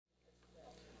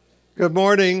Good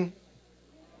morning.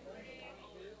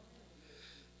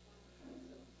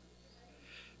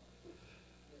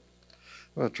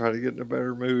 I'll try to get in a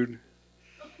better mood.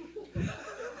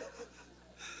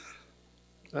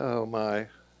 Oh, my.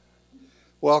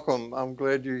 Welcome. I'm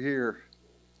glad you're here.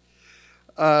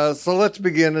 So let's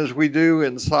begin as we do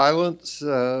in silence.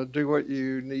 Do what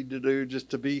you need to do just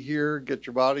to be here, get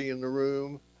your body in the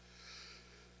room.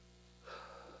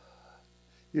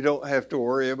 You don't have to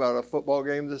worry about a football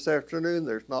game this afternoon.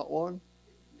 There's not one.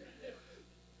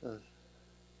 Uh,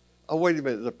 oh, wait a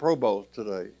minute. The Pro Bowl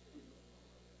today.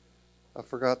 I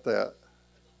forgot that.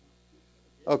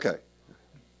 Okay.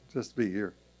 Just be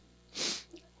here.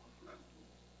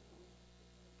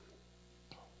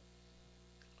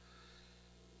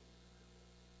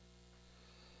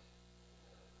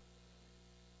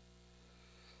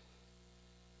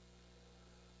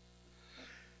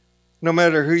 No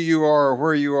matter who you are or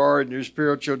where you are in your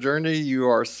spiritual journey, you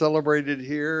are celebrated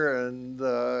here. And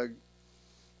the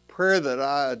prayer that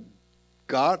I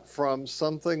got from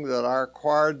something that our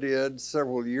choir did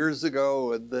several years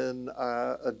ago, and then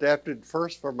I adapted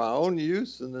first for my own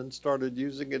use and then started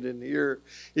using it in here,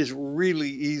 is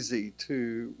really easy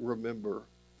to remember.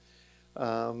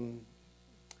 Um,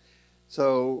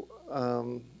 so,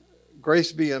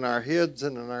 grace be in our heads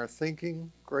and in our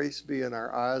thinking, grace be in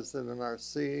our eyes and in our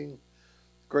seeing.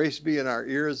 Grace be in our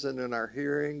ears and in our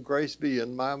hearing. Grace be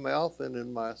in my mouth and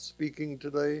in my speaking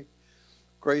today.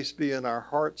 Grace be in our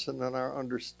hearts and in our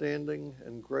understanding.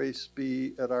 And grace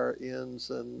be at our ends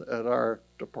and at our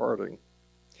departing.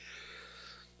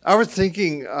 I was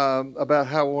thinking about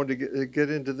how I wanted to get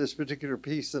into this particular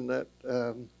piece, and that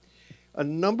a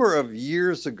number of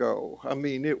years ago, I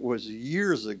mean, it was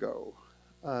years ago,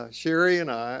 Sherry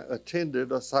and I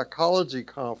attended a psychology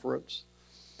conference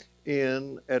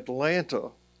in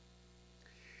Atlanta.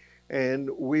 And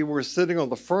we were sitting on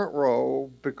the front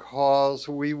row because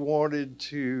we wanted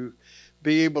to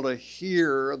be able to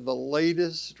hear the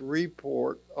latest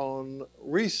report on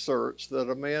research that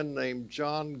a man named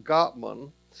John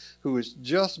Gottman, who was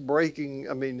just breaking,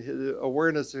 I mean, his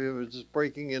awareness of him was just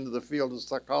breaking into the field of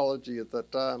psychology at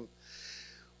that time,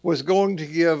 was going to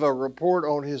give a report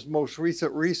on his most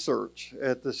recent research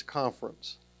at this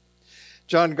conference.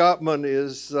 John Gottman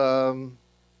is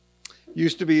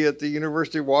used to be at the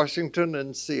University of Washington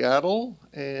in Seattle,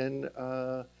 and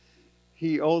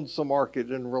he owns the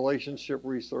market in relationship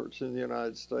research in the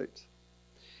United States.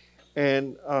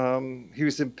 And he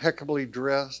was impeccably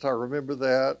dressed, I remember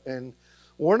that. And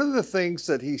one of the things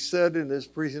that he said in his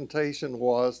presentation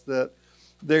was that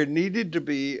there needed to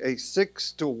be a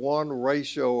 6-to-1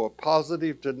 ratio of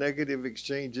positive to negative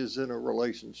exchanges in a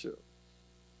relationship.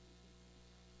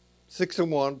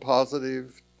 6-to-1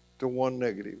 positive to 1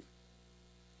 negative.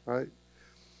 Right?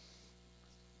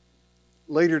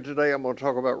 Later today, I'm going to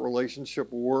talk about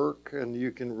relationship work, and you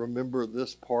can remember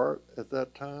this part at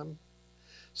that time.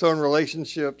 So in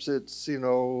relationships, it's,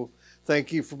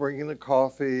 thank you for bringing the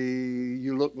coffee.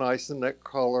 You look nice in that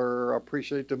color. I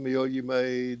appreciate the meal you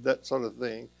made, that sort of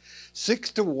thing.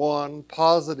 6-to-1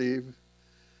 positive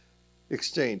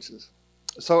exchanges.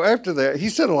 So after that, he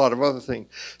said a lot of other things.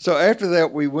 So after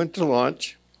that, we went to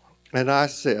lunch, and I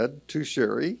said to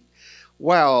Sherry,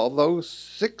 wow, those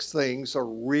 6 things are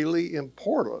really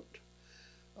important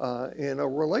in a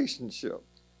relationship.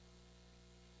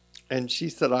 And she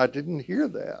said, I didn't hear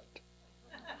that.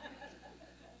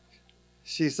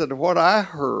 She said, what I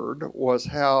heard was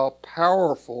how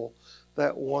powerful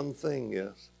that one thing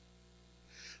is,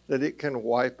 that it can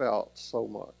wipe out so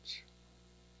much.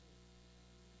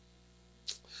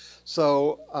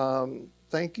 So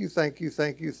thank you for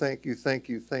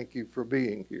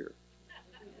being here.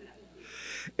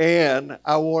 And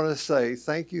I want to say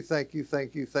thank you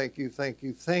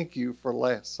for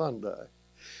last Sunday.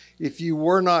 If you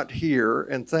were not here,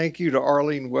 and thank you to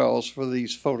Arlene Wells for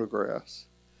these photographs.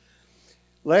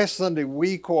 Last Sunday,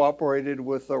 we cooperated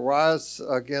with the Rise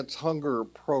Against Hunger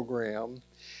program.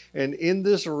 And in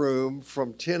this room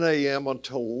from 10 a.m.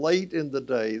 until late in the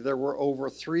day, there were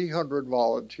over 300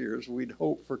 volunteers. We'd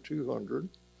hoped for 200.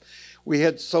 We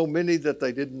had so many that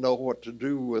they didn't know what to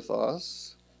do with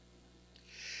us.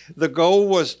 The goal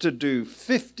was to do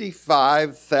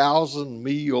 55,000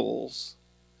 meals.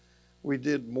 We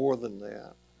did more than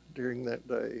that during that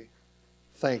day.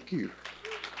 Thank you.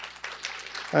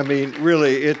 I mean,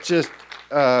 really, it just,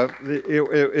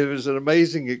 it was an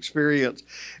amazing experience.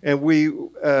 And we,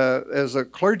 as a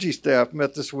clergy staff,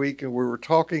 met this week, and we were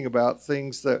talking about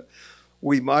things that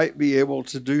we might be able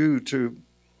to do to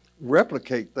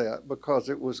replicate that, because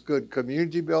it was good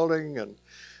community building, and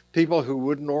people who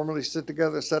wouldn't normally sit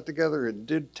together sat together and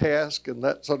did tasks and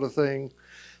that sort of thing.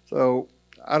 So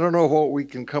I don't know what we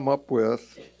can come up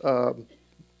with,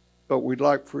 but we'd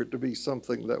like for it to be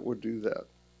something that would do that.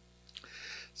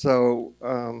 So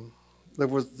that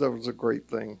was a great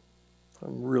thing.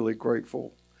 I'm really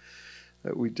grateful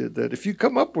that we did that. If you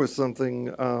come up with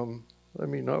something, let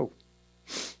me know.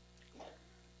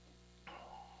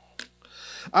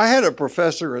 I had a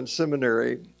professor in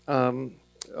seminary,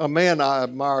 a man I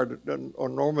admired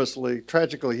enormously.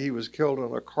 Tragically, he was killed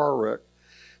in a car wreck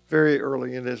very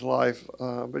early in his life,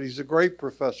 but he's a great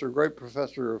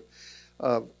professor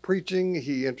of preaching.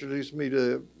 He introduced me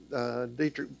to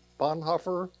Dietrich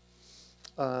Bonhoeffer.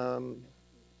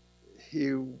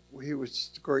 He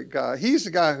was a great guy. He's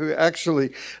the guy who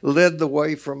actually led the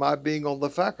way for my being on the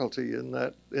faculty in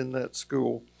that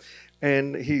school,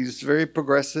 and he's very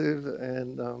progressive.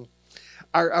 And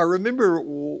I remember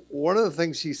one of the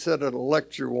things he said at a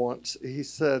lecture once. He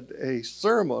said, "A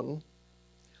sermon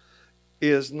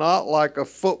is not like a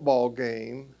football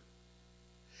game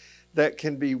that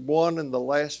can be won in the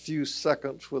last few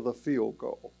seconds with a field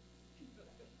goal."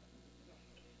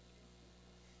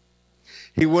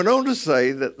 He went on to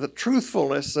say that the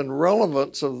truthfulness and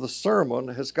relevance of the sermon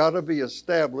has got to be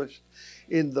established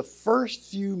in the first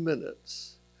few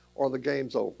minutes or the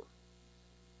game's over.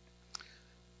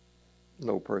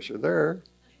 No pressure there.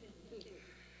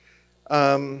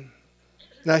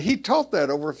 Now, he taught that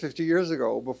over 50 years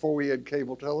ago, before we had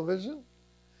cable television,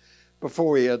 before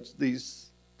we had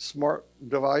these smart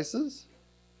devices,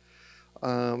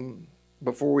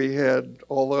 before we had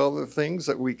all the other things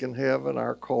that we can have in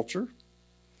our culture.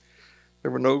 There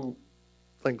were no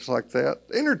things like that.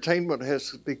 Entertainment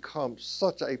has become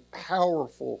such a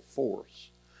powerful force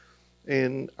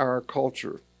in our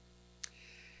culture.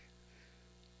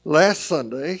 Last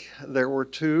Sunday, there were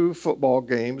 2 football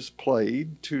games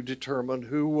played to determine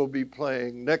who will be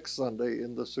playing next Sunday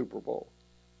in the Super Bowl.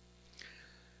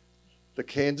 The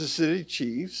Kansas City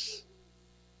Chiefs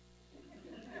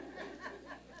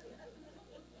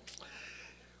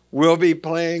will be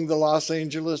playing the Los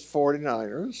Angeles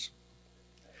 49ers.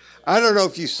 I don't know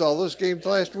if you saw those games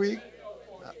last week.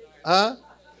 Huh?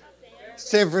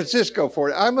 San Francisco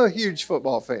 40. I'm a huge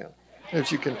football fan,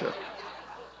 as you can tell.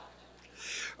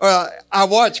 I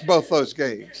watched both those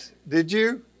games. Did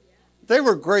you? They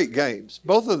were great games.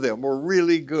 Both of them were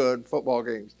really good football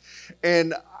games.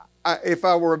 And if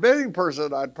I were a betting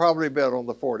person, I'd probably bet on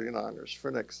the 49ers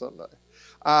for next Sunday.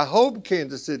 I hope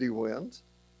Kansas City wins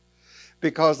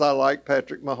because I like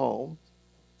Patrick Mahomes.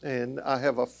 And I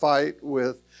have a fight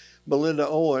with Melinda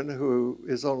Owen, who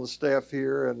is on the staff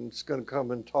here and is going to come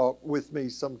and talk with me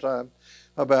sometime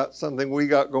about something we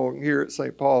got going here at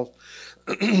St. Paul's.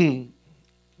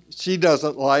 She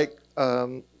doesn't like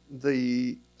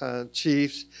the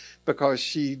Chiefs because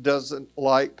she doesn't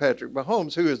like Patrick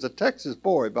Mahomes, who is a Texas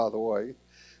boy, by the way,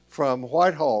 from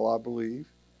Whitehall, I believe,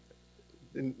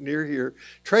 near here.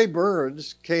 Trey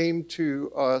Burns came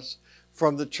to us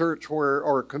from the church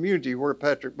or community where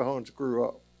Patrick Mahomes grew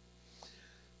up.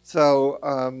 So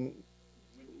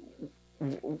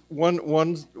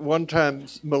one time,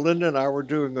 Melinda and I were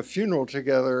doing a funeral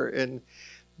together, and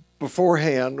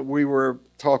beforehand, we were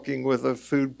talking with the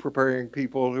food preparing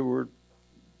people who were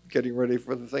getting ready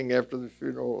for the thing after the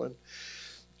funeral. And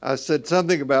I said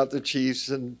something about the Chiefs,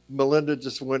 and Melinda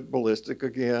just went ballistic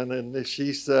again. And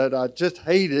she said, "I just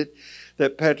hate it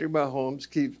that Patrick Mahomes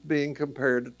keeps being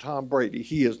compared to Tom Brady.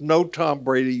 He is no Tom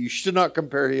Brady. You should not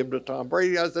compare him to Tom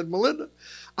Brady." I said, "Melinda,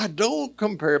 I don't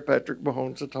compare Patrick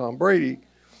Mahomes to Tom Brady.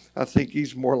 I think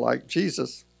he's more like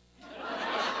Jesus."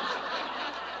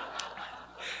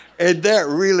 And that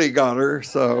really got her,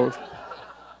 so.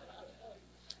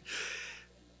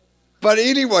 But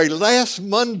anyway, last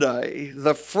Monday,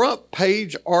 the front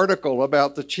page article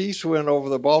about the Chiefs win over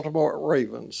the Baltimore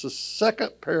Ravens, the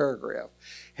second paragraph,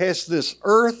 has this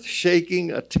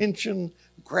earth-shaking,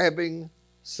 attention-grabbing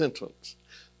sentence.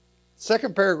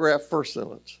 Second paragraph, first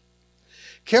sentence.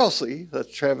 Kelce,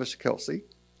 that's Travis Kelce,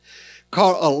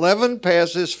 caught 11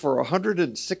 passes for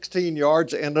 116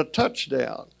 yards and a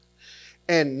touchdown.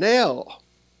 And now,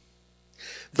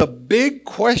 the big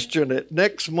question at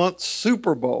next month's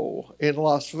Super Bowl in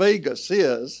Las Vegas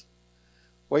is,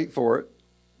 wait for it,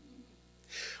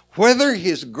 whether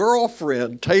his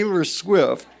girlfriend, Taylor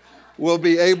Swift, will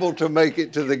be able to make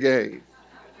it to the game.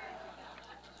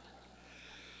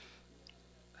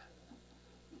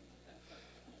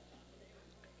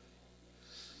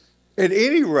 At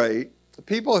any rate, the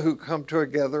people who come to a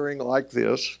gathering like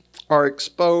this are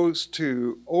exposed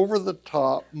to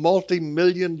over-the-top,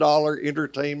 multi-million-dollar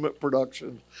entertainment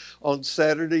production on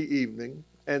Saturday evening.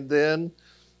 And then,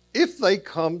 if they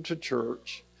come to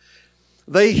church,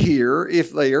 They hear,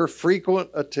 if they are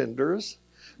frequent attenders,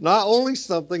 not only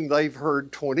something they've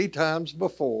heard 20 times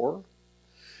before,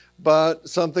 but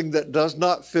something that does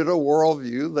not fit a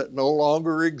worldview that no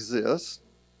longer exists.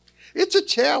 It's a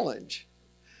challenge.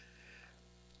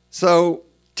 So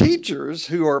teachers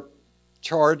who are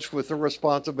charged with the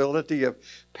responsibility of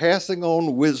passing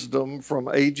on wisdom from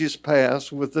ages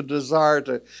past with the desire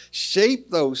to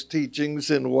shape those teachings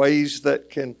in ways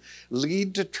that can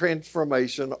lead to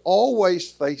transformation always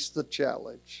face the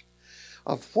challenge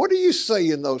of what do you say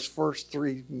in those first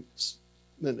 3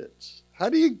 minutes? How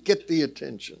do you get the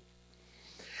attention?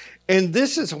 And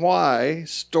this is why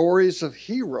stories of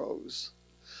heroes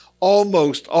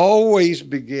almost always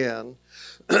begin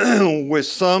with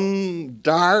some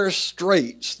dire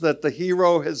straits that the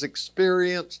hero has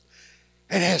experienced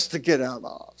and has to get out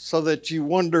of, so that you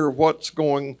wonder what's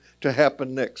going to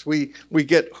happen next. We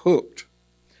get hooked.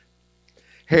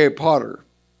 Harry Potter.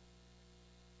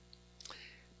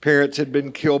 Parents had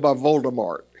been killed by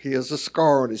Voldemort. He has a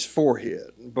scar on his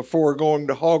forehead. Before going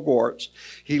to Hogwarts,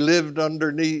 he lived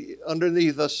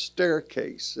underneath a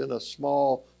staircase in a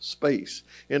small space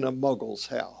in a muggle's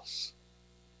house.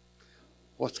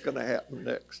 What's going to happen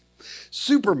next?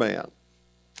 Superman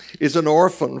is an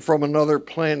orphan from another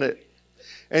planet,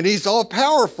 and he's all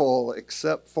powerful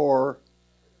except for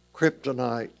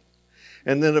kryptonite.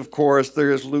 And then, of course,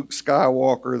 there's Luke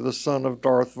Skywalker, the son of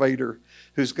Darth Vader,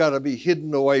 who's got to be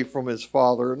hidden away from his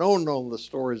father. And on the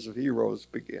stories of heroes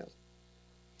begin.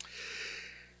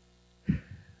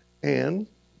 And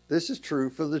this is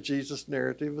true for the Jesus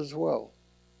narrative as well.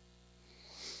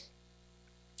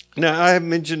 Now, I have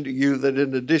mentioned to you that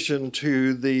in addition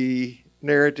to the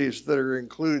narratives that are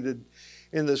included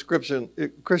in the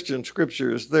Christian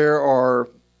scriptures, there are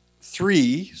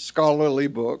 3 scholarly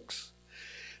books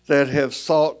that have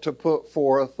sought to put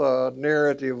forth a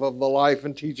narrative of the life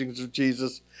and teachings of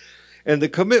Jesus. And the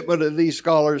commitment of these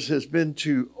scholars has been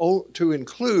to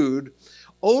include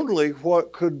only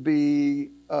what could be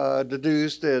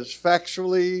deduced as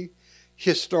factually,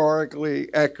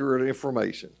 historically accurate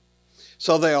information.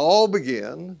 So they all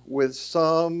begin with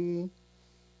some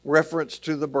reference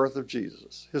to the birth of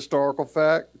Jesus. Historical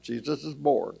fact, Jesus is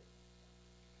born.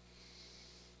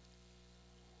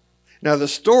 Now, the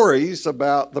stories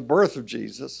about the birth of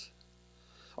Jesus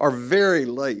are very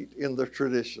late in the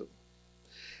tradition,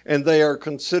 and they are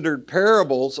considered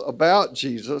parables about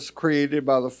Jesus created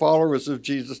by the followers of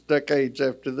Jesus decades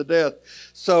after the death.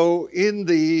 So in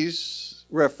these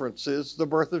references, the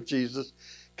birth of Jesus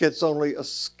gets only a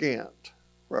scant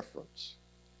reference.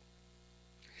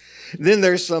 Then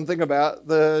there's something about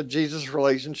the Jesus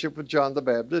relationship with John the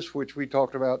Baptist, which we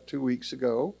talked about 2 weeks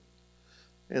ago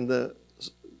in the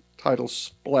title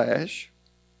Splash.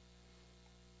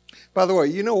 By the way,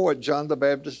 you know what John the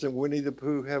Baptist and Winnie the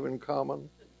Pooh have in common?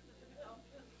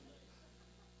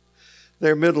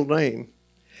 Their middle name.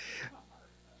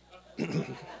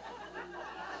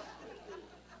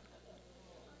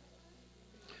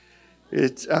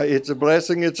 It's a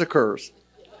blessing, it's a curse.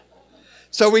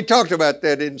 So we talked about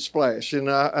that in Splash, and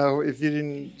if you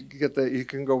didn't get that, you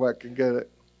can go back and get it.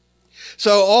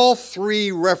 So all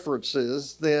 3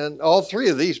 references, then all 3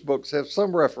 of these books have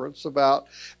some reference about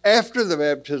after the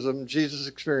baptism, Jesus'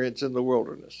 experience in the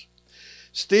wilderness.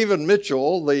 Stephen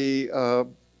Mitchell, the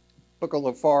book on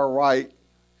the far right,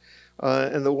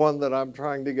 and the one that I'm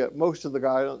trying to get most of the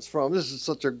guidance from, this is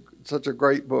such a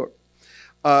great book,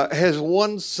 has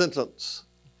one sentence.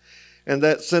 And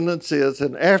that sentence is,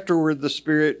 and afterward the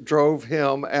Spirit drove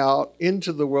him out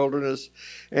into the wilderness,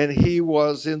 and he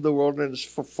was in the wilderness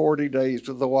for 40 days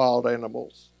with the wild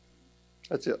animals.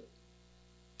 That's it.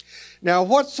 Now,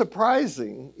 what's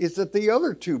surprising is that the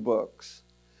other 2 books,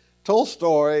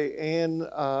 Tolstoy and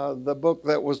the book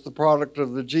that was the product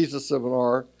of the Jesus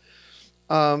Seminar,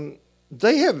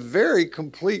 they have very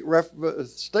complete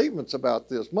statements about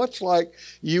this, much like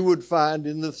you would find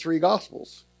in the 3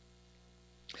 Gospels.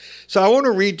 So I want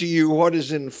to read to you what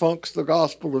is in Funk's The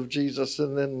Gospel of Jesus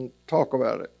and then talk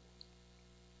about it.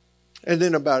 And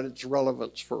then about its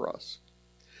relevance for us.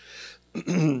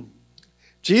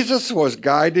 Jesus was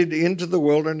guided into the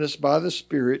wilderness by the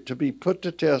Spirit to be put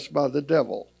to test by the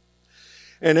devil.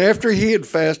 And after he had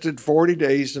fasted 40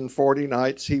 days and 40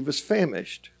 nights, he was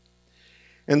famished.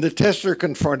 And the tester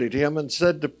confronted him and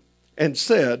said,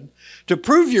 to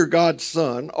prove you're God's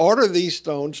son, order these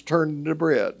stones turned into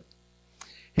bread.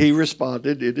 He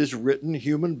responded, it is written,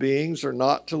 human beings are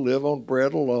not to live on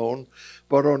bread alone,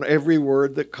 but on every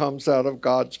word that comes out of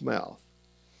God's mouth.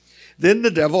 Then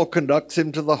the devil conducts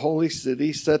him to the holy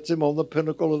city, sets him on the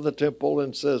pinnacle of the temple,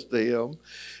 and says to him,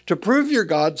 to prove you're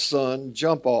God's son,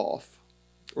 jump off.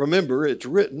 Remember, it's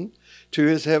written, to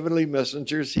his heavenly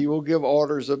messengers, he will give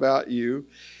orders about you,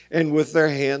 and with their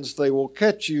hands they will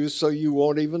catch you, so you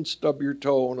won't even stub your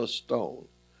toe on a stone."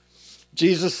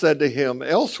 Jesus said to him,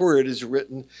 "Elsewhere it is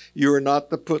written, you are not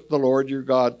to put the Lord your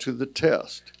God to the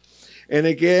test." And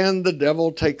again, the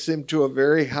devil takes him to a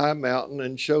very high mountain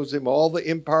and shows him all the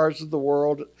empires of the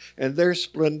world and their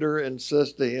splendor, and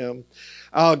says to him,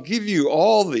 "I'll give you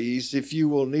all these if you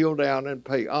will kneel down and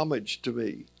pay homage to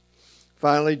me."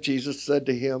 Finally, Jesus said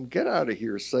to him, "Get out of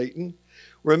here, Satan.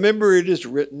 Remember, it is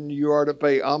written, you are to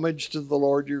pay homage to the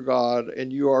Lord your God,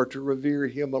 and you are to revere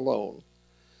him alone."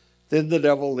 Then the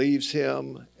devil leaves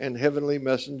him, and heavenly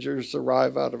messengers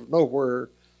arrive out of nowhere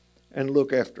and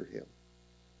look after him.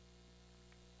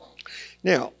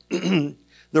 Now,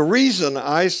 the reason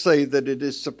I say that it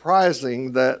is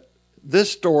surprising that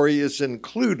this story is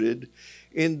included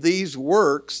in these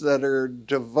works that are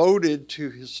devoted to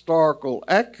historical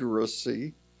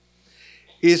accuracy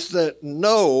is that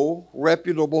no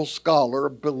reputable scholar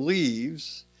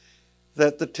believes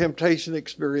that the temptation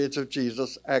experience of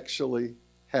Jesus actually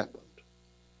happened.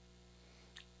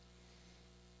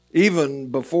 Even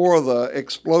before the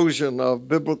explosion of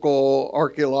biblical,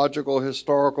 archaeological,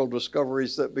 historical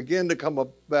discoveries that began to come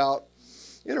about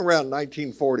in around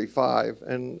 1945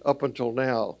 and up until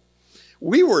now,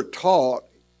 we were taught,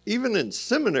 even in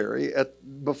seminary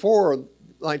before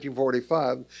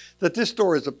 1945, that this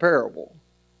story is a parable.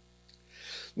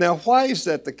 Now, why is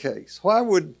that the case? Why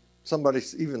would somebody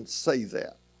even say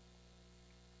that?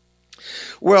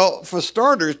 Well, for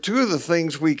starters, two of the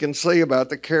things we can say about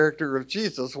the character of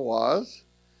Jesus was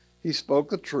he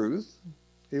spoke the truth,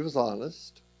 he was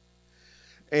honest,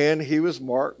 and he was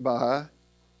marked by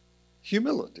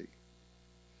humility.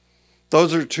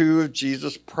 Those are two of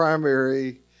Jesus'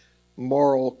 primary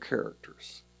moral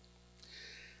characters.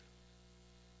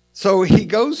 So he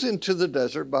goes into the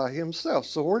desert by himself.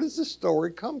 So where does this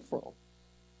story come from?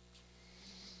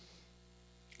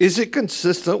 Is it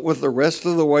consistent with the rest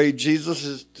of the way Jesus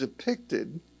is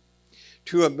depicted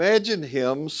to imagine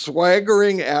him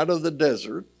swaggering out of the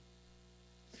desert,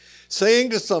 saying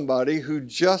to somebody who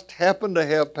just happened to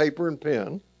have paper and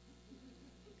pen,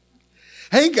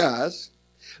 "Hey guys,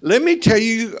 let me tell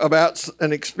you about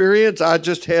an experience I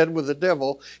just had with the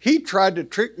devil. He tried to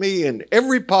trick me in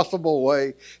every possible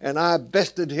way, and I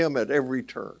bested him at every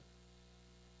turn."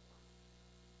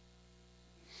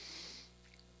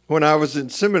 When I was in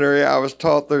seminary, I was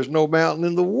taught there's no mountain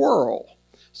in the world,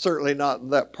 certainly not in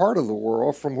that part of the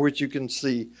world, from which you can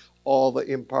see all the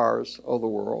empires of the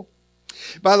world.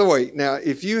 By the way, now,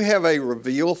 if you have a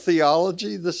revealed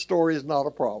theology, this story is not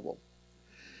a problem.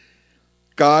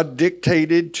 God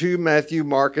dictated to Matthew,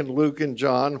 Mark, and Luke, and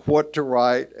John what to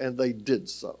write, and they did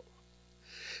so.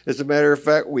 As a matter of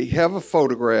fact, we have a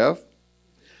photograph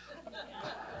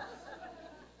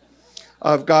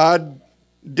of God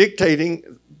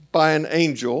dictating by an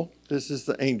angel. This is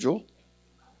the angel.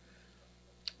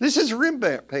 This is a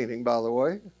Rembrandt painting, by the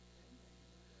way.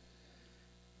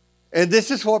 And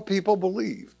this is what people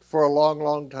believed for a long,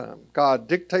 long time. God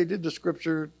dictated the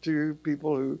scripture to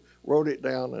people who wrote it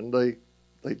down, and they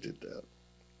did that.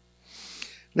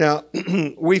 Now,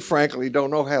 we frankly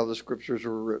don't know how the scriptures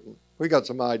were written. We got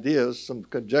some ideas, some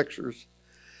conjectures.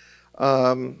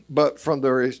 But from the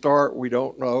very start, we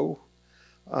don't know.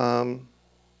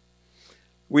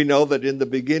 We know that in the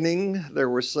beginning, there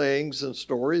were sayings and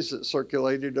stories that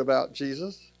circulated about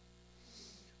Jesus.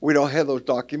 We don't have those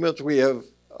documents. We have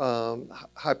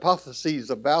hypotheses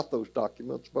about those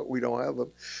documents, but we don't have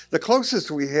them. The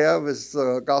closest we have is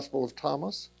the Gospel of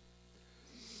Thomas.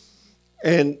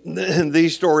 And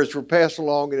these stories were passed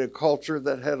along in a culture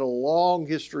that had a long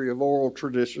history of oral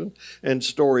tradition and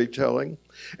storytelling.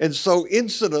 And so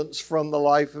incidents from the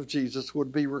life of Jesus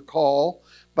would be recalled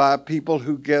by people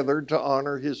who gathered to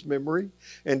honor his memory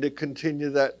and to continue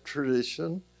that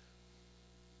tradition.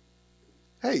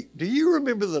 Hey, do you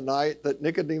remember the night that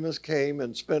Nicodemus came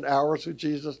and spent hours with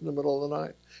Jesus in the middle of the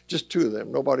night? Just two of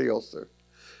them, nobody else there.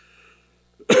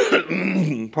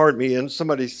 Pardon me. And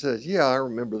somebody says, "Yeah, I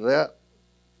remember that.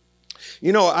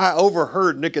 You know, I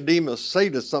overheard Nicodemus say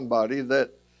to somebody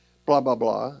that blah, blah,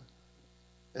 blah."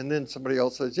 And then somebody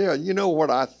else says, "Yeah, you know what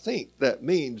I think that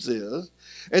means is."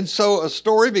 And so a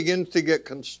story begins to get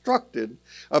constructed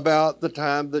about the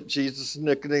time that Jesus and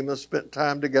Nicodemus spent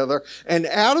time together. And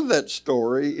out of that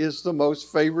story is the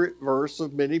most favorite verse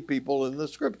of many people in the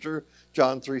scripture,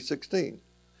 John 3:16.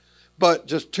 But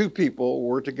just two people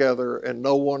were together and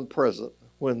no one present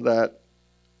when that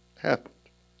happened.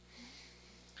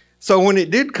 So when it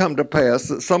did come to pass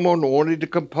that someone wanted to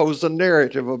compose a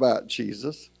narrative about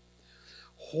Jesus,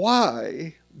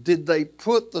 why did they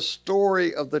put the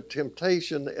story of the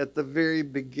temptation at the very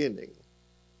beginning?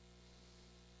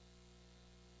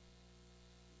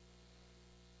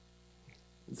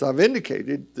 As I've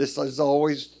indicated, this is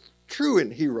always true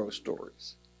in hero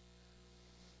stories.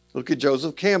 Look at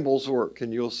Joseph Campbell's work,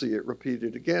 and you'll see it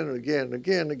repeated again and again and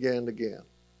again and again and again.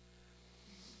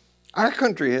 Our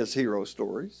country has hero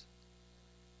stories.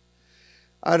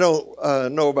 I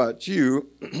don't know about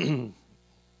you,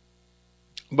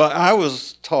 but I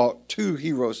was taught 2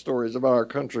 hero stories about our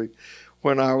country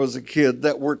when I was a kid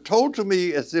that were told to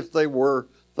me as if they were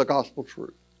the gospel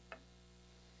truth.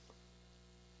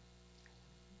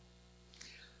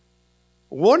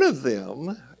 One of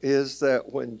them is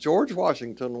that when George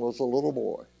Washington was a little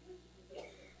boy,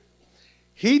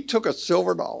 he took a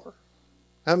silver dollar.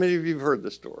 How many of you have heard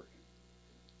this story?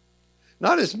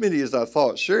 Not as many as I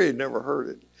thought. Sherry had never heard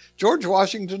it. George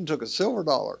Washington took a silver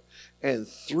dollar and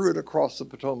threw it across the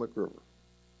Potomac River.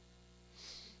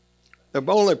 The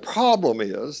only problem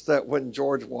is that when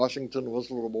George Washington was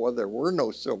a little boy, there were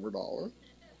no silver dollars.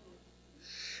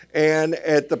 And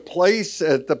at the place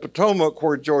at the Potomac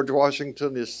where George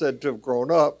Washington is said to have grown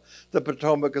up, the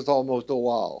Potomac is almost a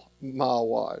mile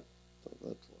wide. So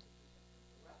that's what.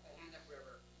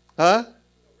 Huh?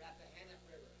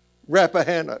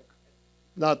 Rappahannock.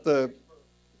 Not the,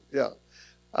 yeah.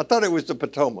 I thought it was the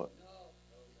Potomac.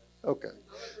 Okay.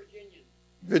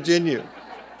 Virginian.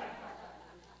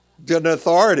 An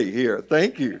authority here.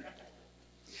 Thank you.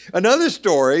 Another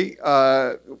story,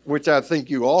 which I think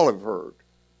you all have heard.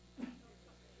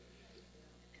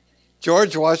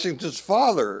 George Washington's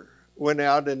father went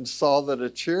out and saw that a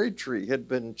cherry tree had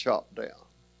been chopped down.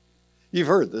 You've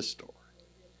heard this story.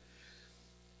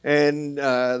 And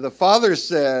the father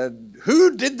said,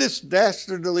 "Who did this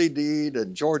dastardly deed?"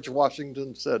 And George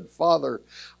Washington said, "Father,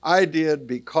 I did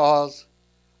because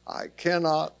I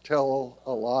cannot tell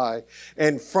a lie."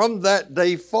 And from that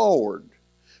day forward,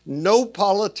 no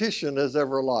politician has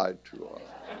ever lied to us.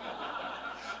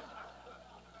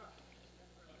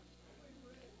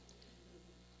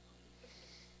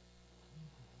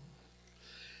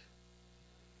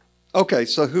 Okay,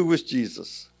 so who was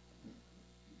Jesus?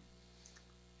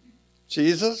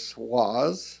 Jesus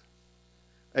was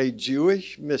a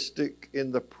Jewish mystic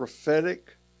in the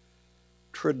prophetic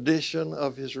tradition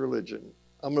of his religion.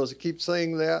 I'm going to keep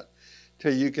saying that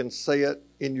till you can say it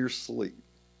in your sleep.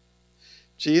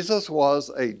 Jesus was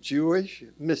a Jewish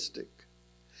mystic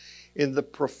in the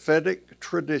prophetic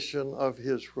tradition of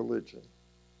his religion.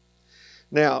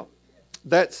 Now,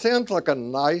 that sounds like a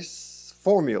nice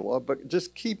formula, but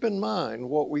just keep in mind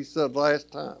what we said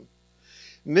last time.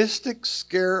 Mystics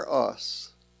scare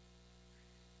us,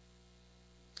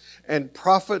 and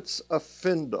prophets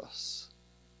offend us.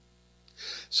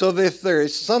 So that if there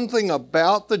is something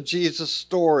about the Jesus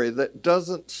story that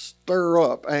doesn't stir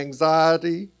up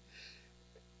anxiety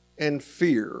and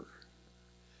fear,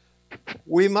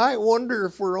 we might wonder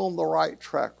if we're on the right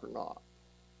track or not.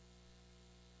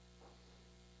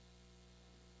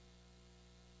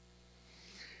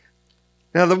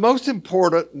 Now, the most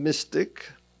important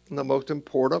mystic and the most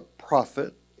important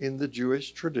prophet in the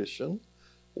Jewish tradition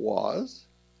was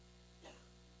a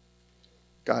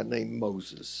guy named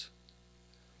Moses.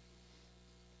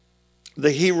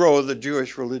 The hero of the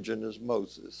Jewish religion is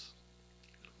Moses.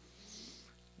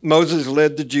 Moses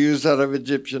led the Jews out of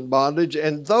Egyptian bondage,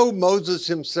 and though Moses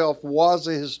himself was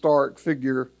a historic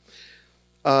figure,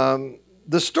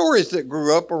 the stories that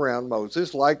grew up around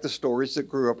Moses, like the stories that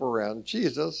grew up around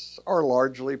Jesus, are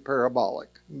largely parabolic,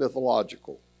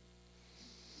 mythological.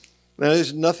 Now,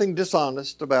 there's nothing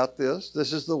dishonest about this.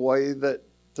 This is the way that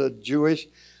the Jewish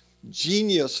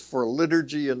genius for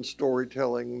liturgy and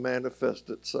storytelling manifests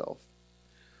itself.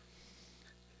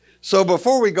 So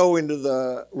before we go into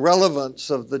the relevance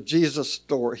of the Jesus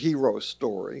story, hero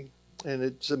story, and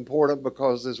it's important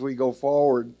because as we go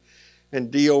forward and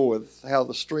deal with how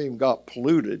the stream got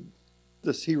polluted,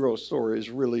 this hero story is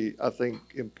really, I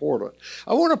think, important.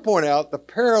 I want to point out the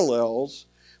parallels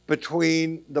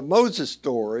between the Moses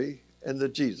story and the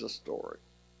Jesus story.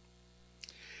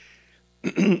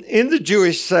 In the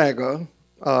Jewish saga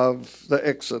of the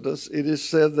Exodus, it is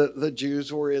said that the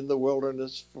Jews were in the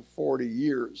wilderness for 40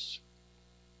 years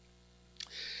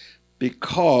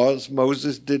because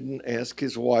Moses didn't ask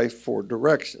his wife for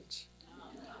directions.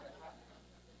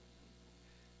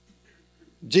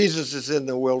 Jesus is in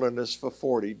the wilderness for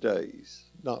 40 days,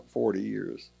 not 40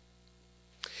 years.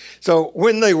 So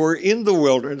when they were in the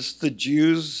wilderness, the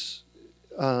Jews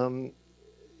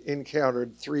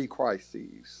encountered 3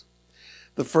 crises.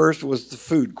 The first was the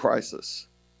food crisis.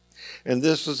 And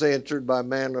this was answered by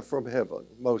manna from heaven.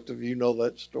 Most of you know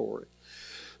that story.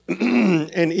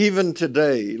 And even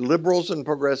today, liberals and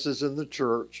progressives in the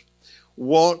church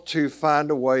want to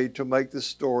find a way to make the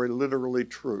story literally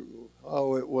true.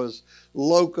 Oh, it was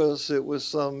locusts, it was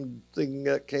something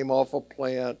that came off a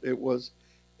plant,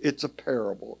 it's a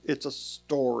parable, it's a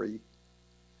story.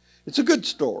 It's a good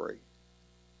story.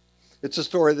 It's a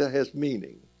story that has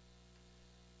meaning.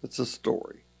 It's a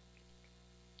story.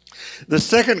 The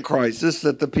second crisis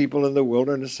that the people in the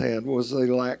wilderness had was they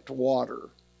lacked water.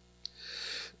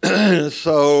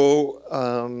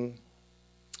 So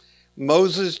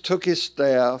Moses took his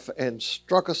staff and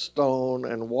struck a stone,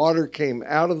 and water came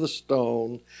out of the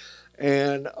stone.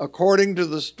 And according to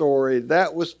the story,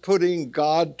 that was putting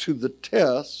God to the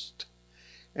test,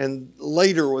 and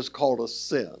later was called a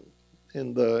sin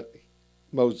in the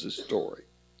Moses story.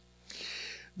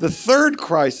 The third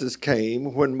crisis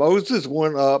came when Moses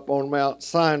went up on Mount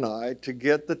Sinai to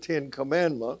get the Ten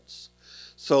Commandments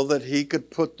so that he could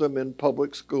put them in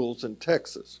public schools in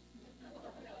Texas.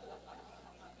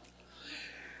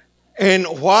 And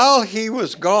while he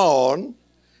was gone,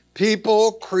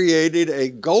 people created a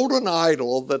golden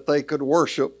idol that they could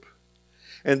worship.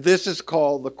 And this is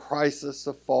called the crisis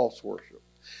of false worship.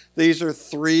 These are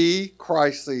three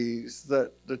crises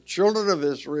that the children of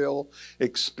Israel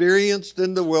experienced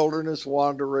in the wilderness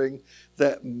wandering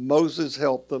that Moses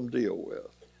helped them deal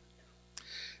with.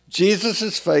 Jesus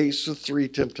is faced with three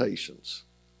temptations.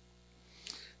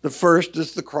 The first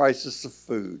is the crisis of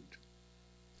food.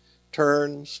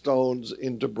 Turn stones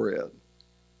into bread.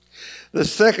 The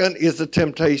second is the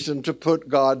temptation to put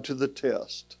God to the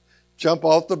test. Jump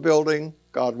off the building,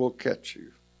 God will catch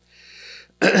you.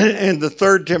 And the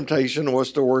third temptation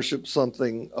was to worship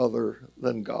something other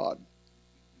than God.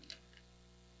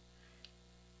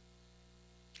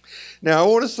 Now, I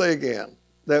want to say again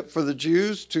that for the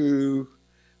Jews to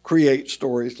create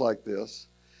stories like this,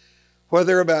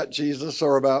 whether about Jesus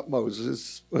or about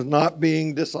Moses, was not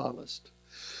being dishonest.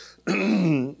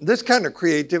 This kind of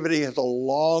creativity has a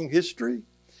long history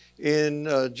in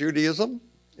Judaism.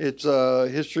 It's a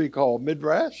history called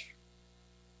Midrash.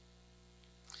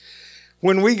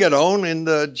 When we get on in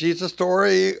the Jesus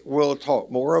story, we'll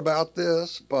talk more about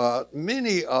this, but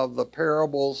many of the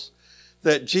parables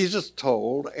that Jesus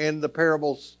told and the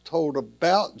parables told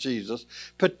about Jesus,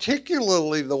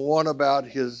 particularly the one about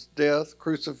his death,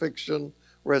 crucifixion,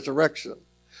 resurrection,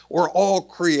 were all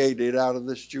created out of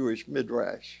this Jewish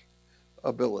Midrash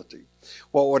ability.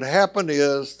 What would happen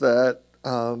is that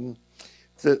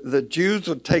the Jews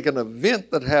would take an event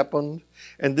that happened,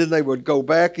 and then they would go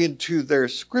back into their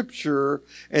scripture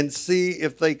and see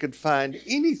if they could find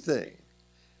anything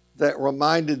that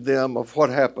reminded them of what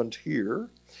happened here,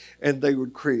 and they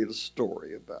would create a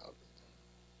story about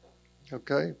it.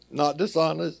 Okay? Not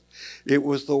dishonest. It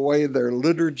was the way their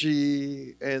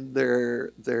liturgy and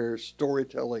their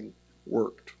storytelling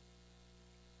worked.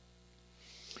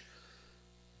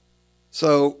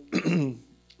 So,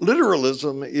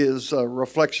 literalism is a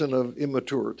reflection of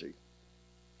immaturity.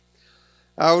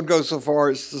 I would go so far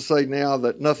as to say now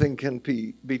that nothing can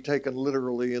be taken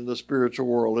literally in the spiritual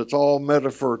world. It's all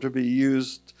metaphor to be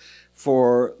used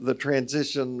for the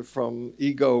transition from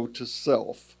ego to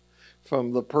self,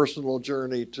 from the personal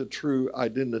journey to true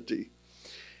identity.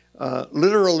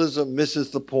 Literalism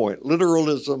misses the point.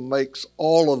 Literalism makes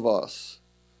all of us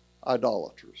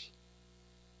idolaters.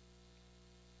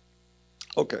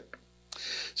 Okay.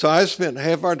 So I spent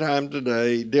half our time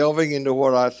today delving into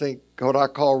what I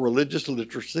call religious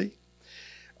literacy.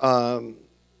 I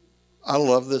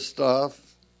love this stuff.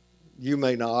 You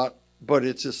may not, but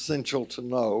it's essential to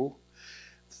know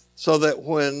so that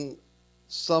when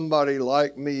somebody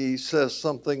like me says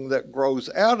something that grows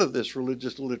out of this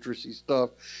religious literacy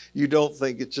stuff, you don't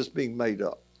think it's just being made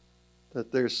up,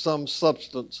 that there's some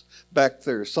substance back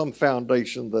there, some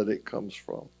foundation that it comes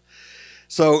from.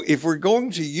 So if we're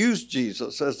going to use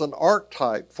Jesus as an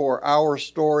archetype for our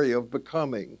story of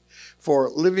becoming, for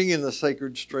living in the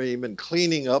sacred stream and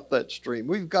cleaning up that stream,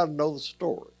 we've got to know the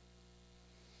story.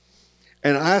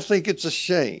 And I think it's a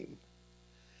shame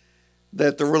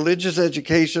that the religious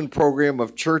education program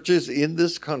of churches in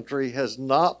this country has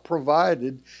not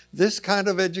provided this kind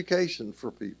of education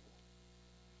for people.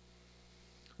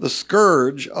 The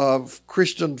scourge of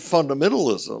Christian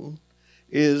fundamentalism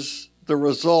is the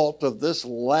result of this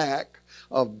lack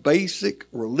of basic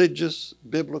religious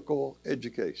biblical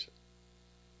education.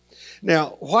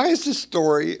 Now, why is the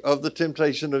story of the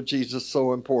temptation of Jesus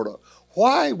so important?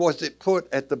 Why was it put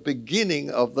at the beginning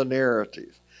of the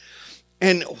narrative?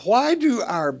 And why do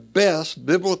our best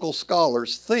biblical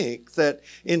scholars think that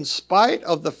in spite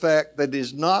of the fact that it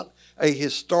is not a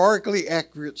historically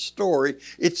accurate story,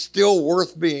 it's still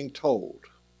worth being told?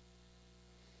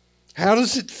 How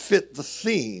does it fit the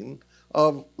theme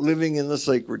of living in the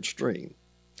sacred stream?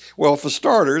 Well, for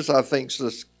starters, I think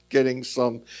just getting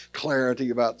some clarity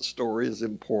about the story is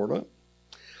important.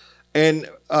 And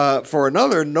for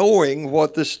another, knowing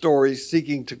what this story is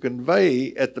seeking to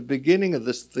convey at the beginning of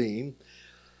this theme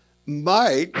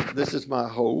might, this is my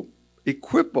hope,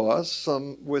 equip us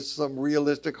with some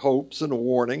realistic hopes and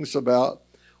warnings about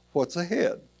what's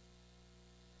ahead.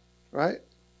 Right?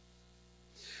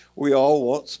 We all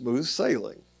want smooth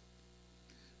sailing.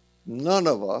 None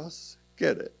of us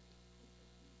get it.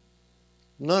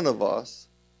 None of us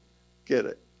get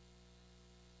it.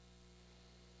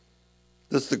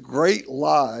 That's the great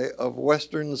lie of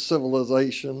Western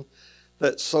civilization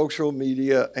that social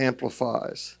media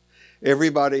amplifies.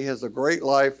 Everybody has a great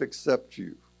life except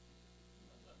you.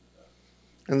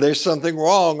 And there's something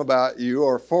wrong about you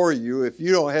or for you if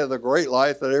you don't have the great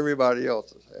life that everybody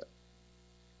else has had.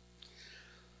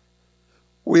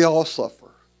 We all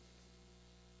suffer.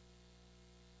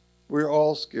 We're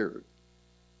all scared.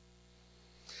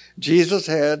 Jesus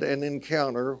had an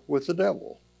encounter with the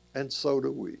devil, and so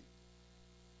do we.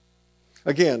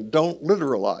 Again, don't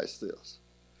literalize this.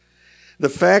 The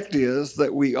fact is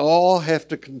that we all have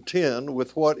to contend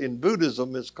with what in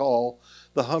Buddhism is called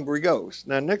the hungry ghost.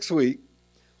 Now, next week,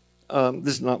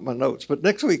 this is not my notes, but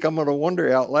next week I'm going to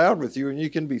wonder out loud with you, and you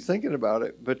can be thinking about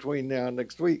it between now and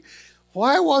next week.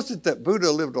 Why was it that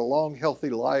Buddha lived a long,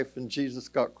 healthy life and Jesus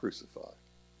got crucified?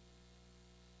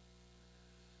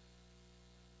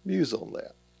 Muse on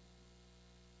that.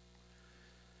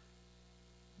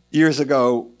 Years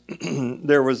ago,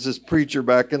 there was this preacher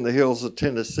back in the hills of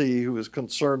Tennessee who was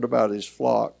concerned about his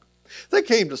flock. They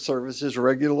came to services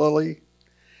regularly.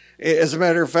 As a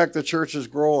matter of fact, the church is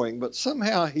growing, but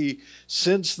somehow he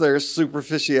sensed their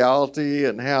superficiality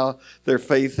and how their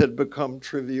faith had become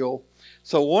trivial.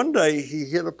 So one day he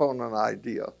hit upon an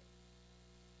idea.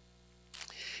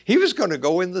 He was going to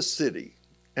go in the city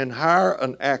and hire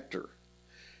an actor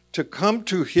to come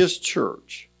to his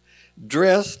church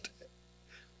dressed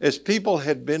as people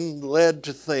had been led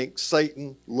to think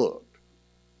Satan looked.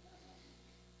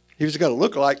 He was going to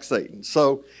look like Satan.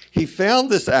 So he found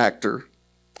this actor,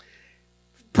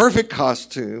 perfect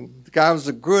costume. The guy was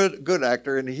a good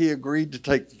actor, and he agreed to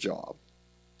take the job.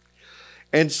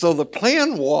 And so the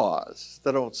plan was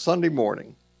that on Sunday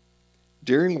morning,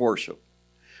 during worship,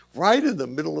 right in the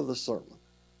middle of the sermon,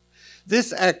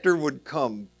 this actor would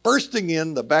come bursting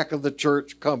in the back of the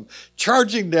church, come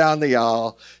charging down the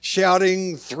aisle,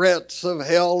 shouting threats of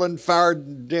hell and fire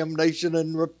and damnation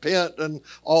and repent and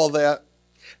all that.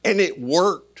 And it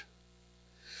worked.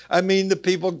 I mean, the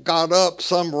people got up,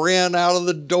 some ran out of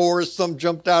the doors, some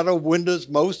jumped out of windows,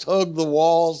 most hugged the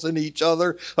walls and each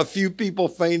other. A few people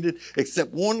fainted,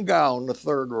 except one guy on the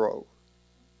third row.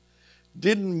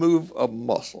 Didn't move a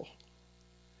muscle.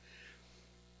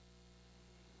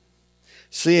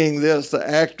 Seeing this, the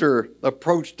actor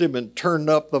approached him and turned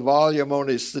up the volume on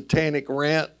his satanic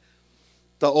rant.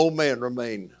 The old man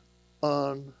remained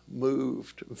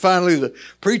unmoved. Finally, the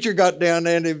preacher got down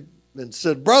at him and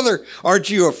said, "Brother, aren't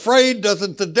you afraid?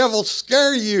 Doesn't the devil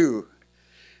scare you?"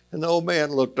 And the old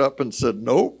man looked up and said,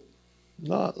 "Nope,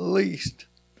 not the least.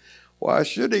 Why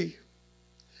should he?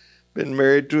 Been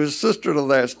married to his sister the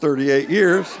last 38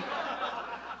 years.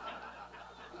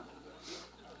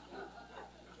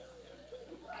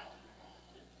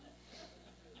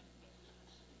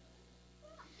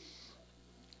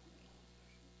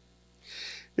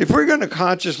 If we're going to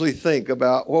consciously think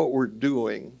about what we're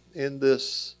doing in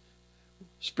this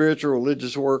spiritual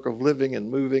religious work of living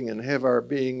and moving and have our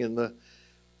being in the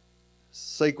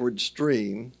sacred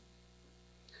stream,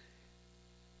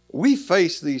 we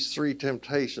face these three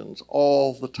temptations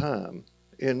all the time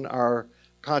in our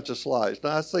conscious lives.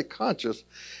 Now, I say conscious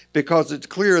because it's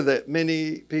clear that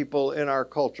many people in our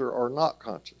culture are not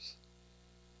conscious.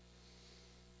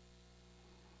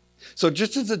 So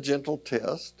just as a gentle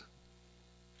test,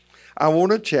 I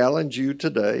want to challenge you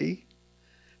today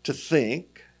to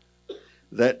think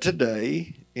that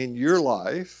today in your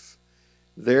life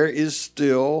there is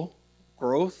still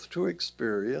growth to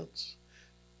experience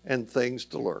and things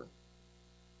to learn.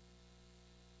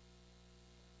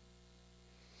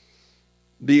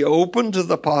 Be open to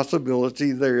the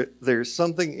possibility there's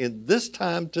something in this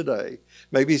time today,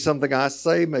 maybe something I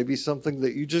say, maybe something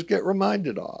that you just get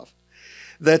reminded of,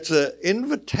 that's an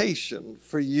invitation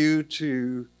for you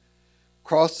to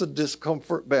cross the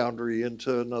discomfort boundary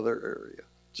into another area.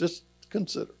 Just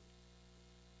consider.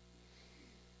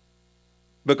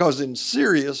 Because in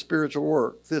serious spiritual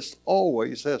work, this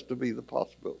always has to be the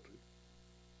possibility.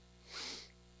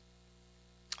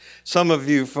 Some of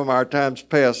you from our times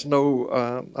past know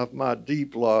of my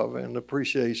deep love and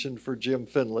appreciation for Jim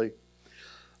Finley.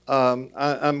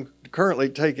 I'm currently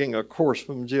taking a course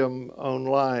from Jim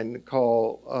online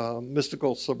called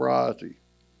Mystical Sobriety.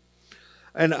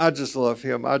 And I just love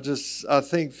him. I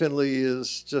think Finley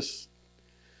is just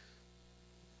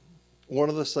one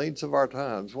of the saints of our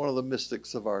times, one of the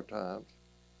mystics of our times.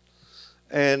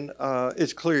 And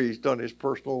it's clear he's done his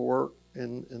personal work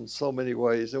in so many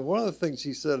ways. And one of the things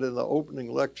he said in the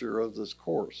opening lecture of this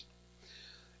course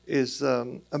is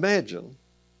imagine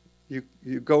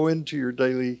you go into your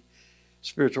daily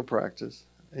spiritual practice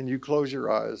and you close your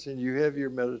eyes and you have your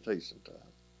meditation time.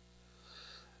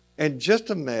 And just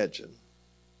imagine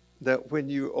that when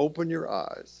you open your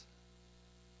eyes,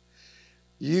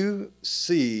 you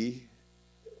see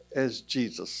as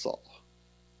Jesus saw.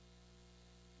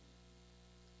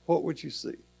 What would you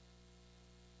see?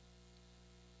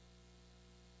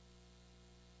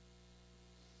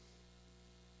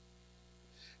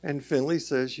 And Finley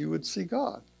says you would see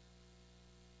God.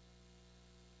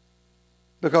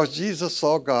 Because Jesus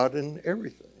saw God in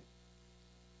everything.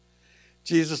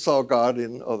 Jesus saw God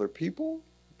in other people,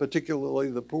 particularly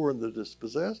the poor and the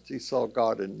dispossessed. He saw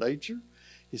God in nature.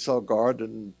 He saw God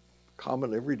in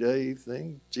common everyday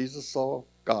thing. Jesus saw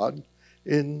God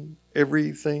in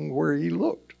everything where he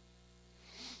looked.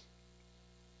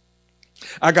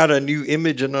 I got a new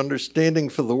image and understanding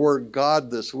for the word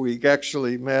God this week.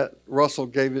 Actually, Matt Russell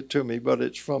gave it to me, but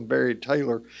it's from Barry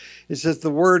Taylor. It says the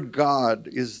word God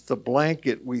is the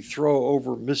blanket we throw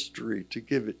over mystery to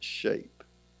give it shape.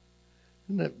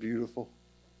 Isn't that beautiful?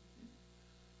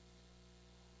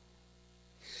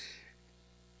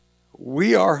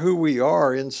 We are who we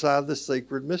are inside the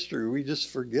sacred mystery. We just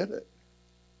forget it.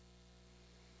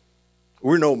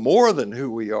 We're no more than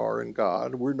who we are in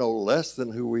God. We're no less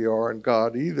than who we are in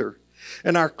God either.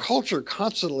 And our culture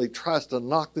constantly tries to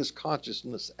knock this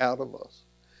consciousness out of us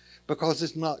because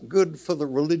it's not good for the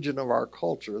religion of our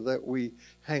culture that we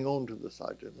hang on to this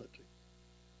identity.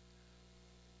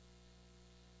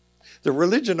 The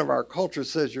religion of our culture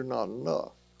says you're not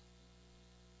enough.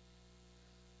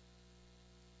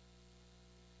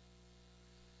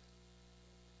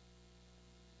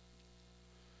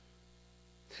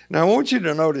 Now, I want you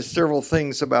to notice several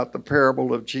things about the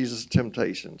parable of Jesus'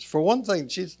 temptations. For one thing,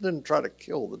 Jesus didn't try to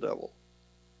kill the devil.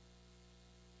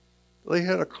 They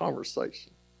had a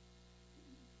conversation.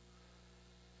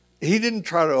 He didn't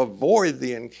try to avoid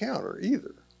the encounter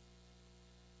either.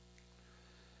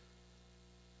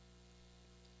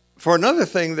 For another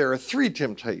thing, there are 3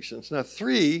 temptations. Now,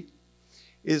 3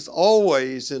 is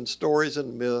always in stories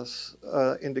and myths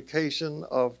indication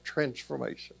of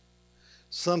transformation.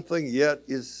 Something yet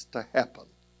is to happen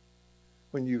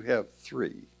when you have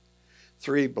 3.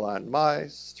 3 blind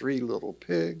mice, 3 little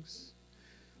pigs,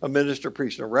 a minister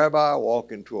preaching a rabbi,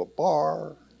 walk into a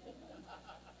bar.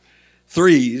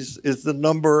 3s is the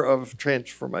number of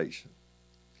transformation.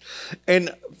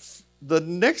 And the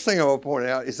next thing I will point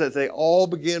out is that they all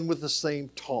begin with the same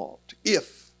taunt.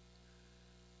 If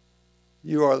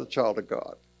you are the child of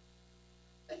God.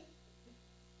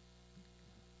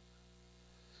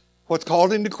 What's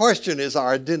called into question is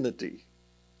our identity.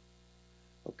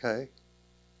 Okay?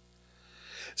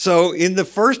 So in the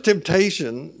first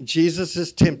temptation, Jesus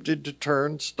is tempted to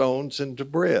turn stones into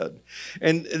bread.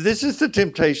 And this is the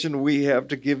temptation we have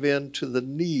to give in to the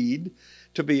need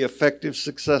to be effective,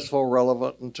 successful,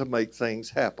 relevant, and to make things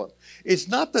happen. It's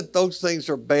not that those things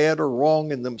are bad or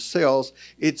wrong in themselves.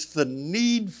 It's the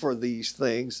need for these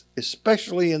things,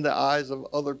 especially in the eyes of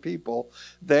other people,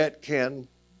 that can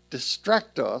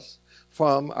distract us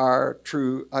from our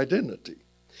true identity.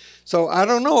 So I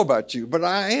don't know about you, but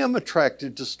I am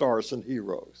attracted to stars and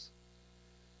heroes.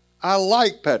 I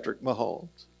like Patrick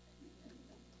Mahomes.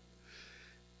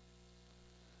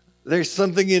 There's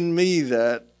something in me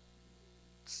that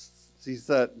sees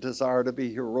that desire to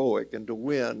be heroic and to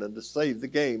win and to save the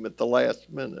game at the last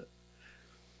minute,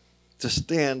 to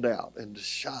stand out and to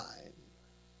shine.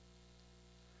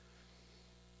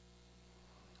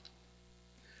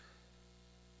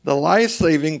 The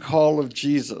life-saving call of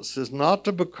Jesus is not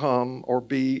to become or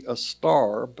be a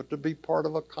star, but to be part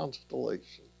of a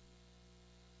constellation.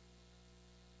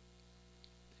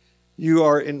 You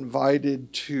are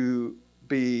invited to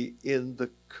be in the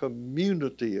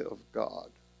community of God.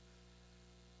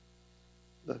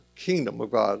 The kingdom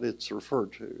of God, it's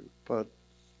referred to, but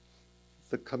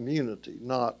the community,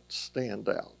 not stand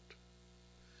out.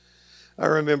 I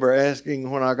remember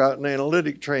asking when I got in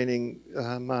analytic training,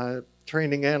 my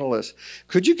training analyst,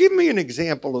 could you give me an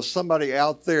example of somebody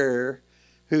out there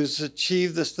who's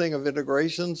achieved this thing of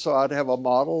integration so I'd have a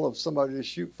model of somebody to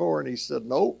shoot for? And he said,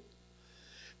 nope,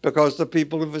 because the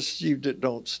people who've achieved it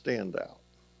don't stand out.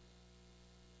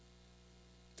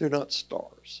 They're not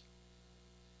stars.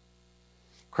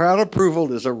 Crowd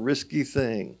approval is a risky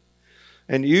thing.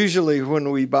 And usually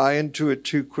when we buy into it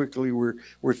too quickly,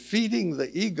 we're feeding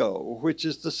the ego, which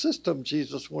is the system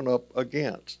Jesus went up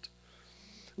against.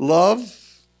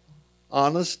 Love,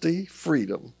 honesty,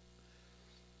 freedom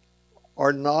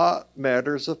are not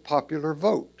matters of popular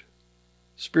vote.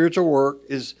 Spiritual work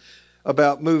is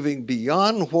about moving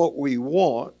beyond what we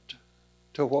want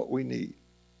to what we need.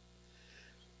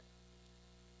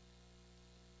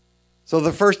 So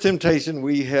the first temptation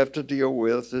we have to deal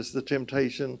with is the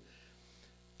temptation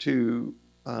to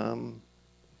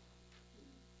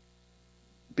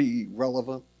be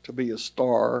relevant, to be a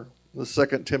star. The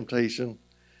second temptation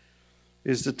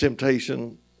is the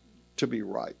temptation to be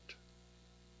right.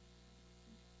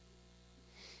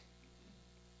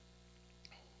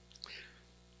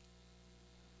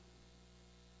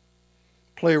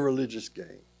 Play a religious game.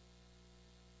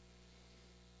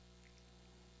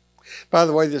 By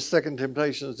the way, this second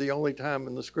temptation is the only time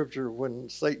in the scripture when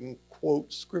Satan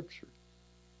quotes scripture.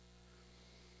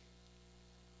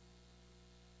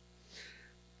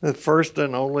 The first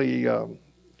and only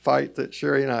fight that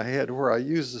Sherry and I had where I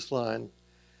used this line,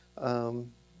 I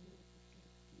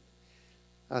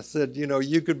said, you know,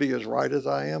 you could be as right as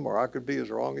I am, or I could be as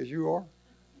wrong as you are.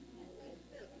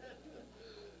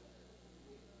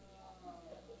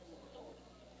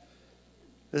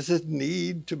 Does it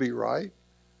need to be right?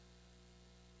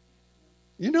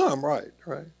 You know I'm right,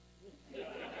 right?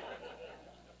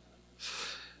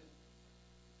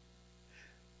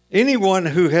 Anyone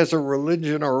who has a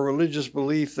religion or a religious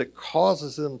belief that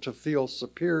causes them to feel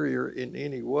superior in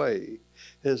any way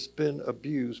has been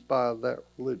abused by that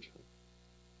religion.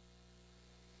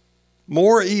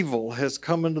 More evil has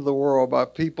come into the world by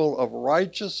people of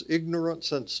righteous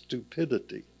ignorance and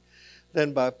stupidity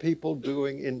than by people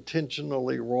doing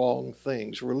intentionally wrong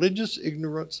things. Religious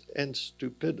ignorance and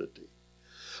stupidity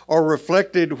are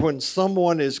reflected when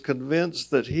someone is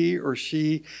convinced that he or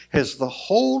she has the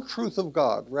whole truth of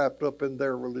God wrapped up in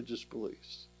their religious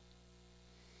beliefs.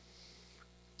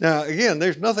 Now, again,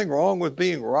 there's nothing wrong with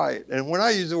being right. And when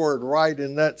I use the word right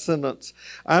in that sentence,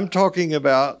 I'm talking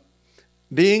about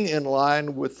being in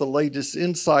line with the latest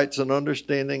insights and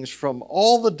understandings from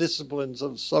all the disciplines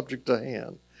of the subject at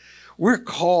hand. We're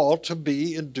called to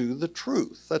be and do the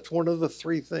truth. That's one of the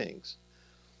three things.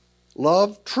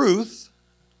 Love, truth,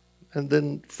 and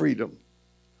then freedom.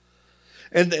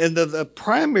 And the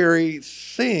primary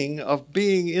thing of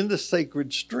being in the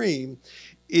sacred stream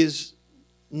is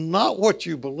not what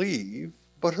you believe,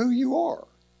 but who you are.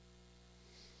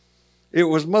 It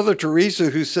was Mother Teresa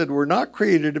who said, we're not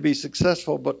created to be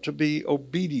successful, but to be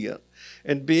obedient.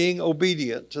 And being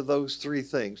obedient to those three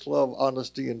things, love,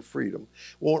 honesty, and freedom,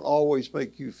 won't always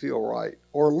make you feel right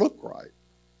or look right.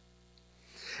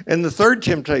 And the third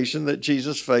temptation that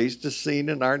Jesus faced is seen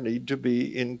in our need to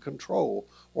be in control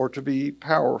or to be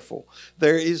powerful.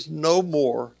 There is no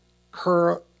more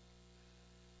current,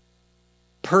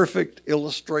 perfect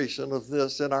illustration of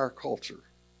this in our culture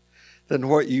than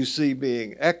what you see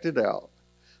being acted out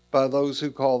by those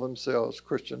who call themselves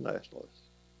Christian nationalists.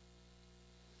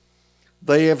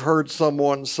 They have heard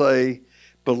someone say,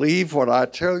 believe what I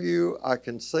tell you, I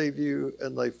can save you,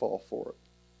 and they fall for it.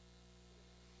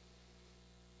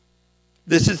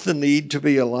 This is the need to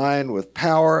be aligned with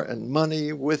power and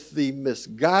money, with the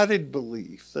misguided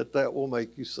belief that that will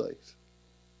make you safe.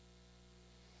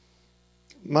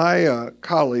 My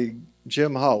colleague,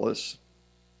 Jim Hollis,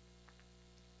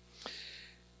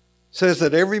 says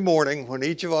that every morning when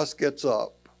each of us gets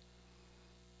up,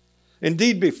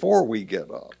 indeed before we get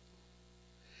up,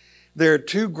 there are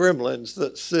two gremlins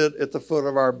that sit at the foot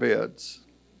of our beds.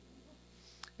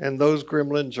 And those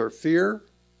gremlins are fear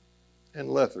and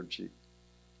lethargy.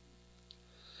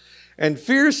 And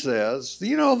fear says,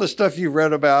 you know, the stuff you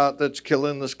read about that's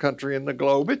killing this country and the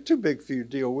globe, it's too big for you to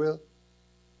deal with.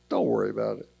 Don't worry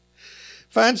about it.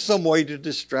 Find some way to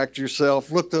distract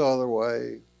yourself. Look the other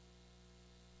way.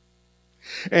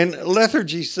 And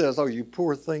lethargy says, oh, you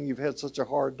poor thing, you've had such a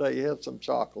hard day. Have some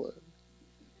chocolate.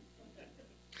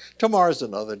 Tomorrow's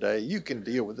another day. You can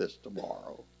deal with this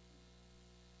tomorrow.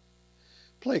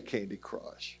 Play Candy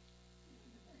Crush.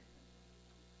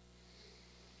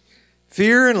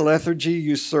 Fear and lethargy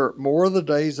usurp more of the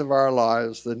days of our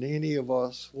lives than any of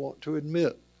us want to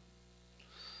admit.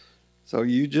 So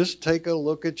you just take a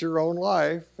look at your own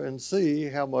life and see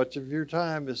how much of your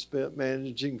time is spent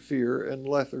managing fear and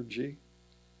lethargy.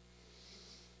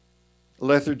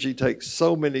 Lethargy takes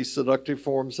so many seductive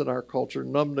forms in our culture.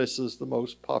 Numbness is the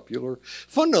most popular.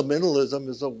 Fundamentalism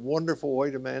is a wonderful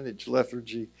way to manage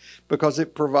lethargy because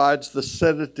it provides the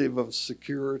sedative of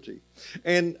security.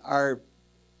 And our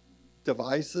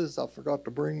devices, I forgot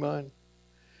to bring mine,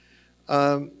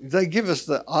 they give us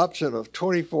the option of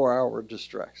 24-hour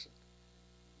distraction.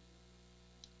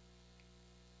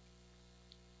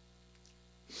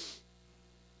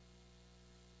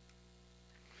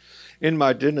 In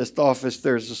my dentist office,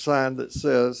 there's a sign that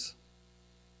says,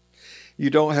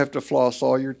 you don't have to floss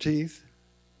all your teeth,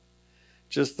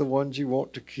 just the ones you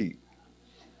want to keep.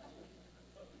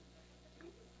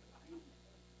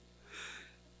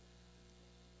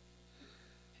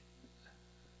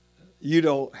 You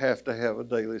don't have to have a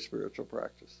daily spiritual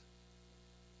practice.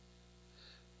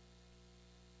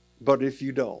 But if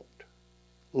you don't,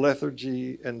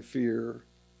 lethargy and fear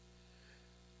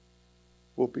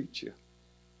will beat you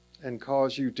and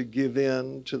cause you to give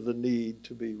in to the need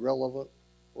to be relevant,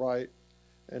 right,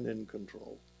 and in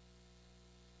control.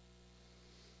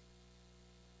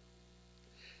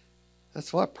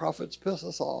 That's why prophets piss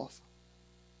us off.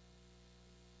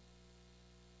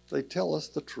 They tell us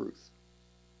the truth.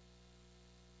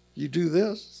 You do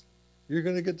this, you're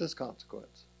going to get this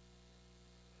consequence.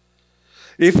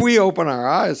 If we open our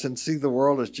eyes and see the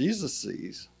world as Jesus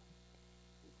sees,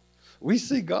 we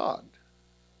see God.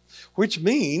 Which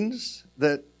means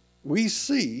that we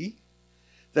see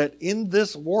that in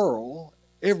this world,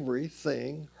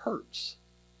 everything hurts.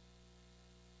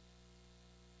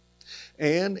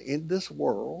 And in this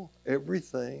world,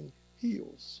 everything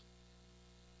heals.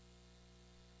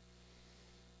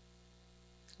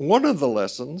 One of the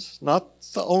lessons, not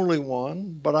the only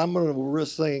one, but I'm going to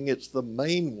risk saying it's the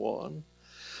main one,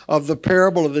 of the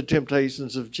parable of the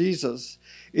temptations of Jesus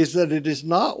is that it is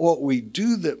not what we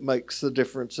do that makes the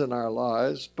difference in our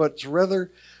lives, but it's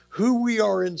rather who we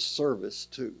are in service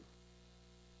to.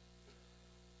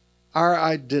 Our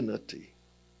identity.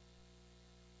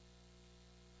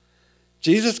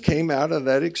 Jesus came out of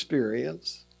that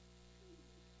experience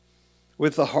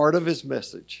with the heart of his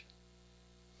message,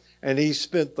 and he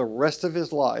spent the rest of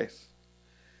his life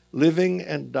living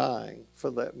and dying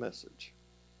for that message.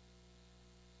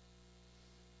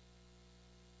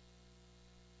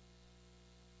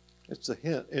 It's a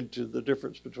hint into the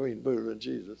difference between Buddha and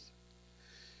Jesus.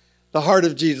 The heart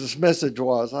of Jesus' message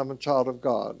was, I'm a child of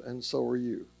God, and so are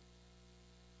you.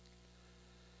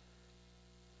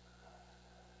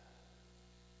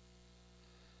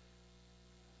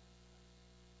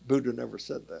 Buddha never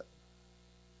said that.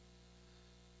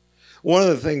 One of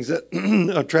the things that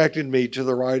attracted me to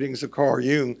the writings of Carl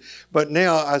Jung, but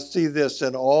now I see this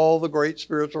in all the great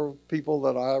spiritual people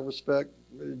that I respect,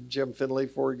 Jim Finley,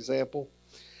 for example,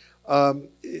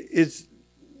 is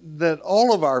that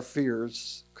all of our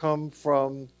fears come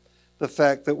from the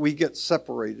fact that we get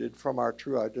separated from our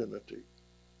true identity.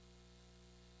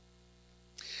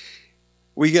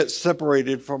 We get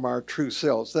separated from our true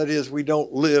selves. That is, we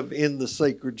don't live in the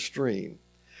sacred stream.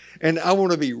 And I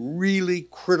want to be really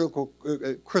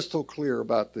crystal clear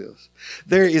about this.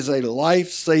 There is a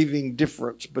life-saving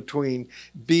difference between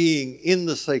being in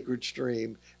the sacred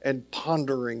stream and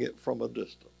pondering it from a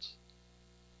distance.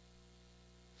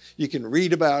 You can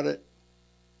read about it,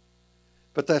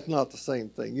 but that's not the same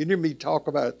thing. You hear me talk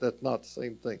about it, that's not the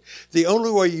same thing. The only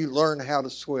way you learn how to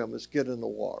swim is get in the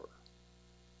water.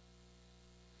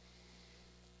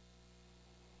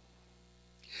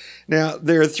 Now,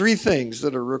 there are three things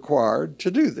that are required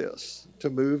to do this, to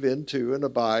move into and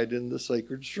abide in the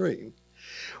sacred stream.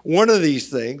 One of these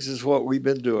things is what we've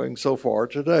been doing so far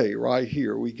today, right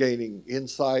here. We're gaining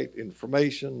insight,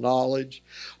 information, knowledge,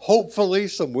 hopefully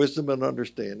some wisdom and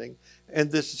understanding.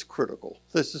 And this is critical.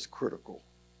 This is critical.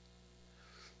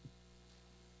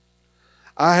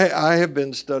 I have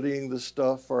been studying this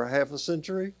stuff for half a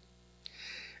century.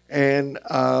 And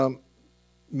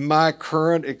my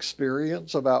current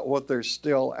experience about what there's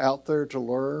still out there to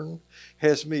learn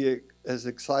has me as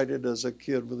excited as a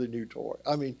kid with a new toy.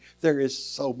 I mean, there is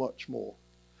so much more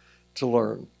to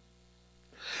learn.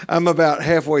 I'm about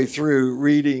halfway through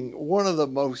reading one of the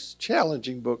most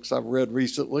challenging books I've read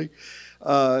recently.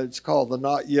 It's called The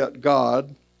Not Yet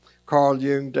God, Carl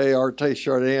Jung, Descartes,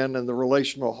 Chardin, and the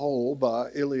Relational Whole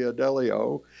by Ilia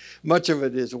Delio. Much of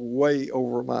it is way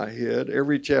over my head.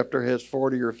 Every chapter has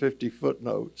 40 or 50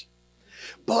 footnotes.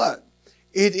 But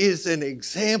it is an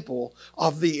example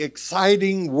of the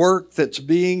exciting work that's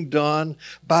being done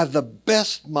by the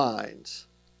best minds,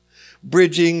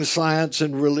 bridging science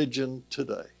and religion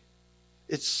today.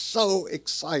 It's so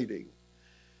exciting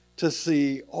to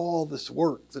see all this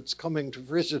work that's coming to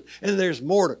fruition, and there's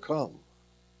more to come.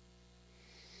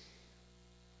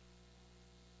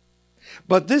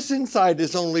 But this insight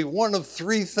is only one of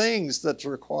three things that's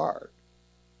required.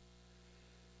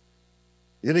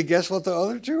 Any guess what the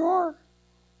other two are?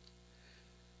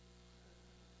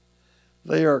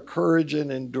 They are courage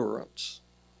and endurance.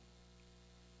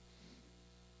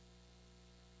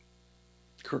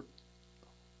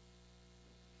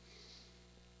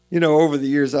 You know, over the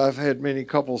years, I've had many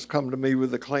couples come to me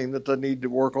with the claim that they need to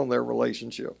work on their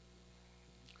relationship.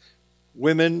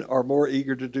 Women are more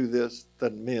eager to do this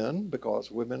than men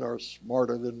because women are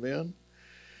smarter than men.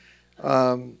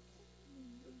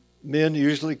 Men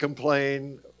usually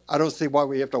complain, I don't see why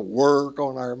we have to work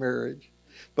on our marriage,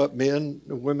 but women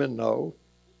know.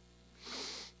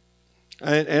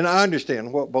 And I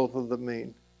understand what both of them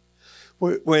mean.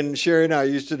 When Sherry and I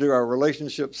used to do our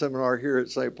relationship seminar here at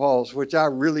St. Paul's, which I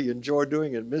really enjoy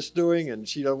doing and miss doing, and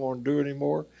she doesn't want to do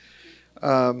anymore,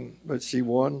 but she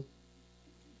won.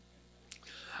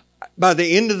 By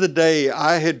the end of the day,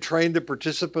 I had trained the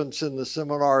participants in the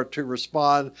seminar to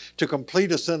respond, to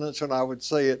complete a sentence when I would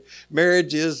say it.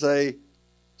 Marriage is a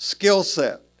skill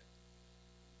set.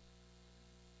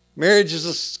 Marriage is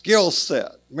a skill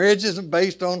set. Marriage isn't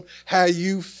based on how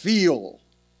you feel.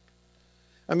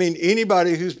 I mean,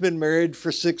 anybody who's been married for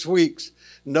 6 weeks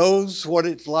knows what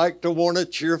it's like to want to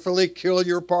cheerfully kill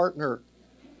your partner.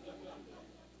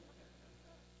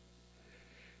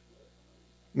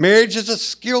 Marriage is a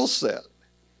skill set.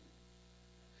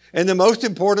 And the most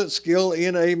important skill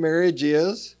in a marriage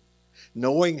is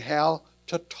knowing how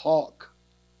to talk.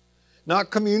 Not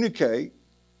communicate,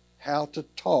 how to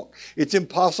talk. It's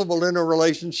impossible in a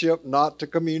relationship not to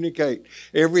communicate.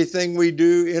 Everything we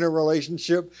do in a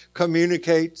relationship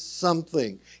communicates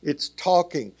something. It's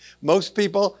talking. Most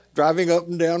people driving up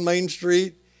and down Main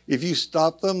Street, if you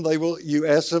stop them, you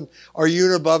ask them, are you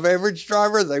an above average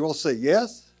driver? They will say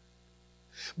yes.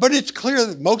 But it's clear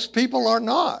that most people are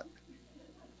not.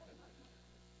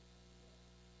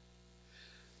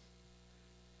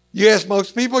 You ask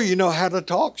most people, you know how to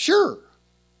talk? Sure.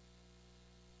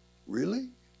 Really?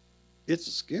 It's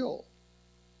a skill.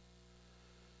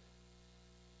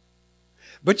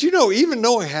 But you know, even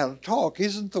knowing how to talk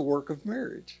isn't the work of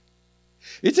marriage.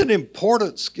 It's an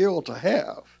important skill to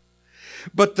have.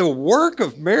 But the work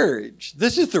of marriage,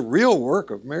 this is the real work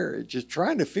of marriage, is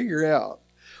trying to figure out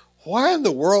why in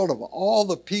the world of all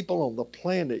the people on the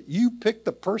planet you pick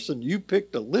the person you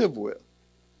pick to live with.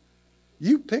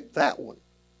 You pick that one.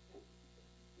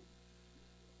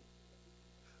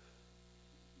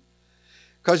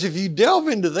 Because if you delve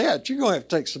into that, you're going to have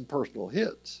to take some personal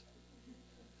hits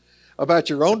about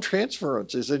your own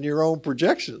transferences and your own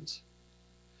projections.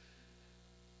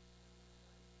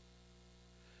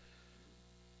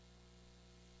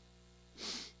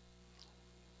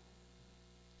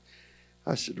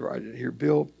 I should write it here.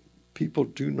 Bill, people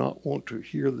do not want to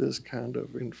hear this kind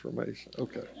of information.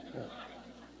 Okay. Yeah.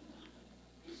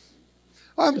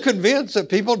 I'm convinced that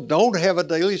people don't have a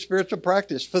daily spiritual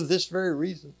practice for this very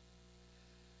reason.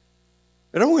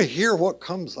 They don't want to hear what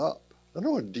comes up. They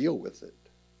don't want to deal with it.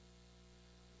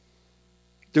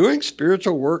 Doing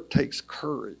spiritual work takes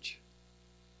courage.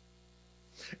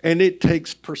 And it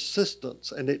takes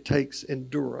persistence. And it takes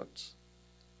endurance.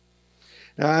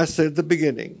 Now, I said at the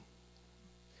beginning,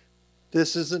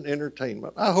 this is an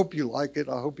entertainment. I hope you like it.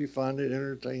 I hope you find it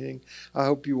entertaining. I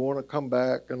hope you want to come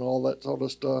back and all that sort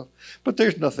of stuff. But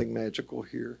there's nothing magical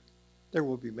here. There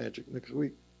will be magic next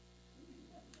week.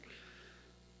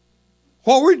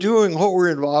 What we're doing, what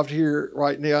we're involved here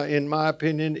right now, in my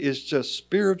opinion, is just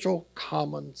spiritual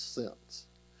common sense.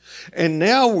 And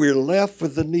now we're left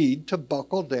with the need to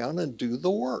buckle down and do the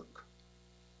work.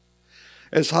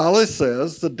 As Hollis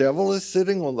says, the devil is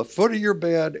sitting on the foot of your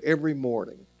bed every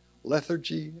morning.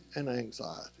 Lethargy and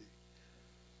anxiety.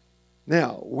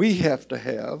 Now, we have to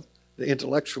have the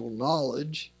intellectual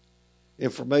knowledge,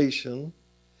 information,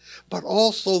 but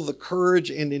also the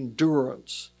courage and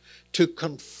endurance to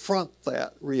confront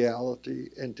that reality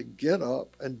and to get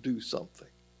up and do something.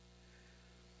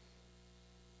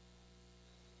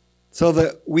 So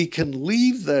that we can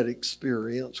leave that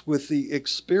experience with the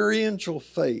experiential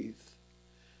faith.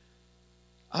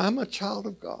 I'm a child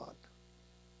of God.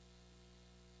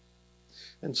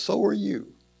 And so are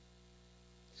you.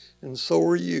 And so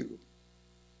are you.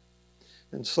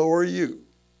 And so are you.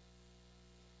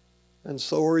 And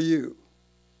so are you.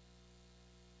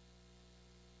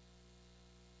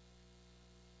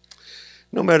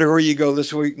 No matter where you go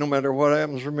this week, no matter what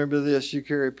happens, remember this, you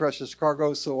carry precious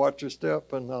cargo, so watch your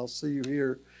step, and I'll see you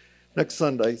here next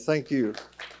Sunday. Thank you.